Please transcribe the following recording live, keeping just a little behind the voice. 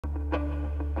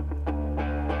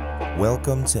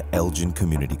Welcome to Elgin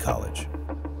Community College,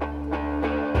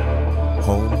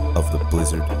 home of the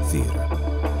Blizzard Theater,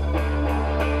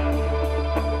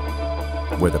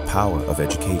 where the power of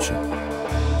education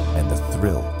and the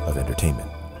thrill of entertainment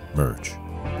merge.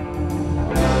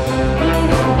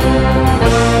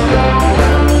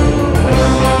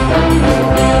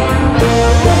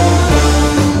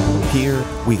 Here,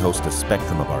 we host a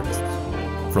spectrum of artists,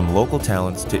 from local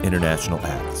talents to international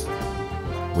acts.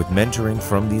 With mentoring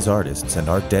from these artists and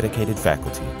our dedicated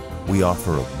faculty, we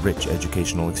offer a rich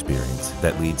educational experience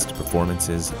that leads to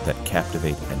performances that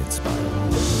captivate and inspire.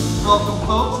 Welcome,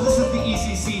 folks. This is the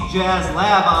ECC Jazz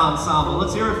Lab Ensemble.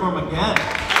 Let's hear it for them again.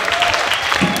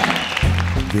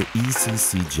 The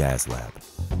ECC Jazz Lab,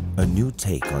 a new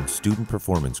take on student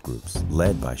performance groups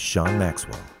led by Shawn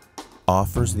Maxwell,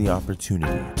 offers the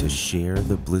opportunity to share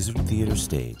the Blizzard Theater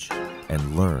stage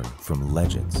and learn from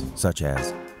legends such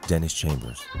as Dennis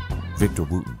Chambers, Victor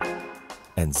Wooten,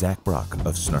 and Zach Brock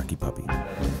of Snarky Puppy.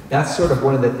 That's sort of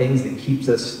one of the things that keeps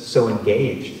us so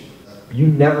engaged. You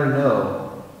never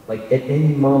know, like at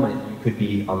any moment you could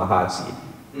be on the hot seat.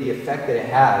 The effect that it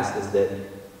has is that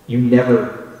you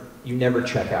never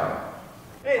check out.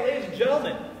 Hey, ladies and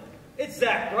gentlemen, it's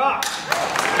Zach Brock.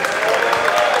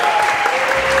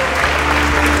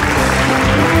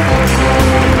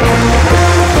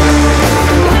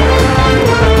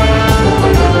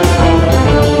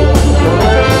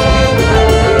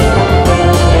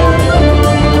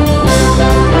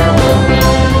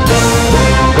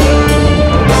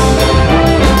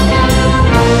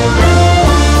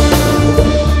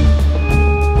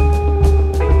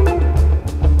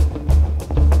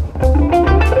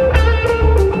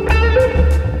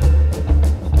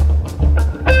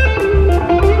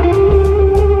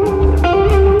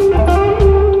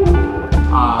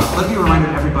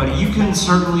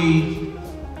 Certainly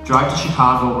drive to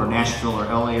Chicago or Nashville or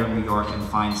LA or New York and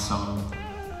find some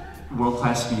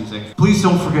world-class music. Please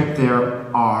don't forget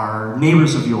there are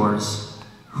neighbors of yours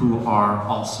who are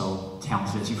also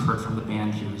talented, as you've heard from the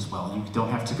band here as well. You don't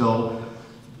have to go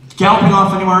galloping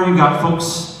off anywhere. You've got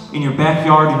folks in your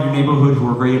backyard, in your neighborhood who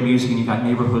are great at music, and you've got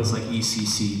neighborhoods like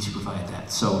ECC to provide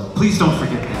that. So please don't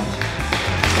forget that.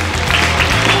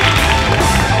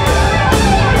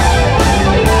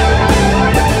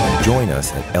 Join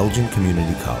us at Elgin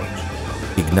Community College.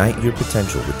 Ignite your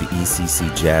potential with the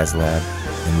ECC Jazz Lab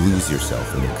and lose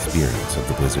yourself in the experience of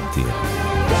the Blizzard Theater.